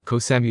Koh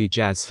Samui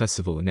Jazz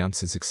Festival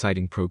announces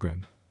exciting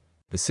program.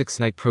 The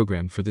 6-night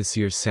program for this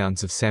year's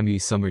Sounds of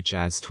Samui Summer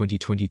Jazz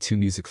 2022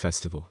 Music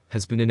Festival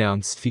has been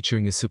announced,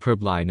 featuring a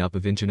superb lineup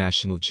of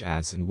international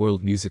jazz and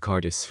world music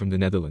artists from the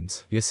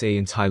Netherlands, USA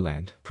and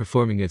Thailand,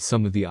 performing at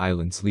some of the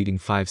island's leading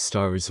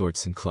 5-star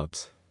resorts and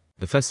clubs.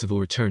 The festival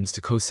returns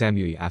to Koh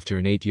Samui after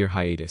an 8-year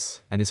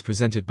hiatus, and is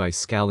presented by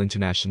SCAL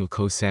International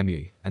Koh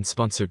Samui, and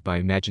sponsored by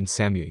Imagine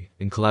Samui,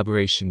 in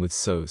collaboration with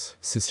SOS,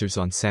 Sisters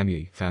on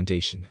Samui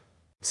Foundation.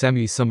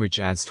 Samui Summer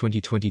Jazz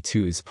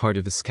 2022 is part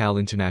of the SCAL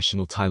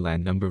International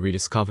Thailand Number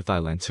Rediscover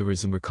Thailand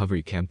Tourism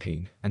Recovery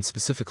Campaign, and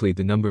specifically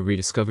the Number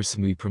Rediscover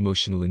Samui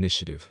promotional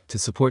initiative, to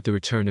support the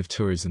return of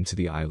tourism to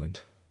the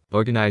island.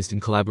 Organized in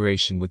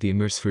collaboration with the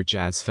Amersfoort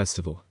Jazz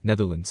Festival,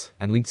 Netherlands,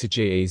 and linked to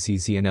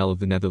JAZZNL of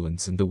the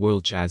Netherlands and the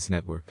World Jazz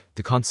Network,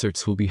 the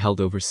concerts will be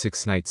held over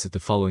 6 nights at the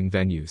following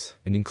venues,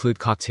 and include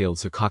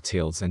cocktails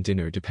and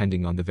dinner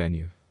depending on the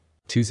venue.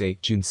 Tuesday,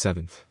 June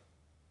 7th.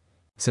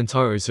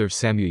 Centaur Reserve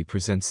Samui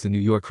presents the New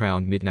York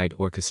Round Midnight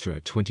Orchestra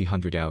at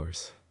 2000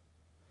 hours.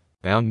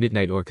 Bound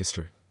Midnight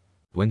Orchestra.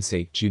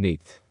 Wednesday, June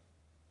 8th.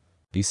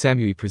 The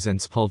Samui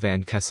presents Paul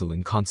van Kessel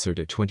in concert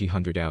at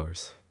 2000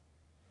 hours.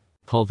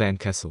 Paul van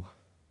Kessel.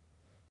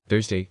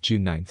 Thursday,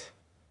 June 9th.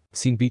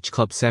 Scene Beach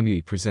Club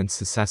Samui presents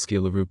the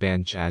Saskia Larue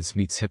Band Jazz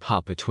Meets Hip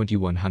Hop at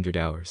 2100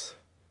 hours.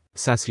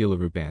 Saskia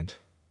Larue Band.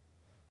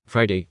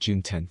 Friday,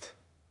 June 10th.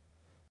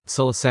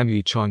 Sulla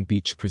Samui Chong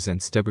Beach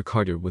presents Deborah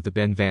Carter with the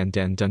Ben Van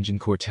Den Dungeon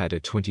Quartet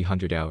at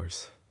 2000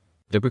 hours.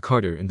 Deborah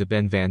Carter and the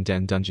Ben Van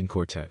Den Dungeon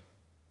Quartet.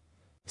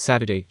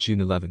 Saturday, June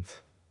 11th.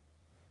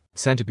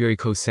 Santaburi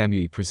Koh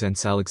Samui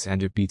presents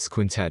Alexander Beats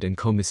Quintet and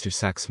Co-Mr.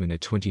 Saxman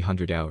at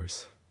 2000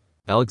 hours.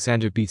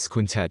 Alexander Beats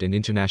Quintet and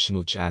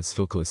international jazz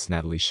vocalist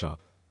Natalie Shaw.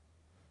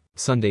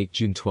 Sunday,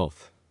 June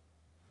 12th.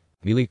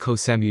 Mili Koh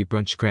Samui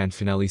Brunch Grand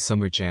Finale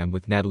Summer Jam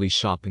with Natalie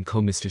Shaw and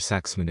Co-Mr.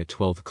 Saxman at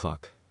 12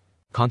 o'clock.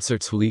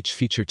 Concerts will each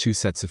feature 2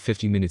 sets of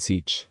 50 minutes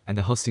each, and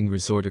the hosting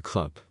resort or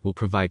club will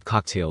provide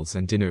cocktails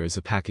and dinner as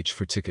a package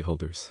for ticket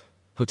holders.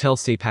 Hotel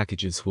stay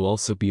packages will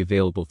also be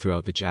available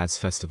throughout the Jazz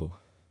Festival.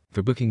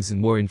 For bookings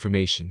and more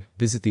information,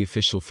 visit the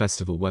official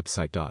festival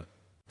website.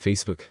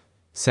 Facebook,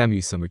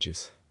 Samui Summer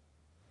Jazz.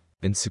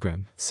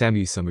 Instagram,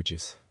 Samui Summer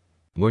Jazz.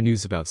 More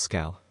news about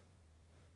SCAL.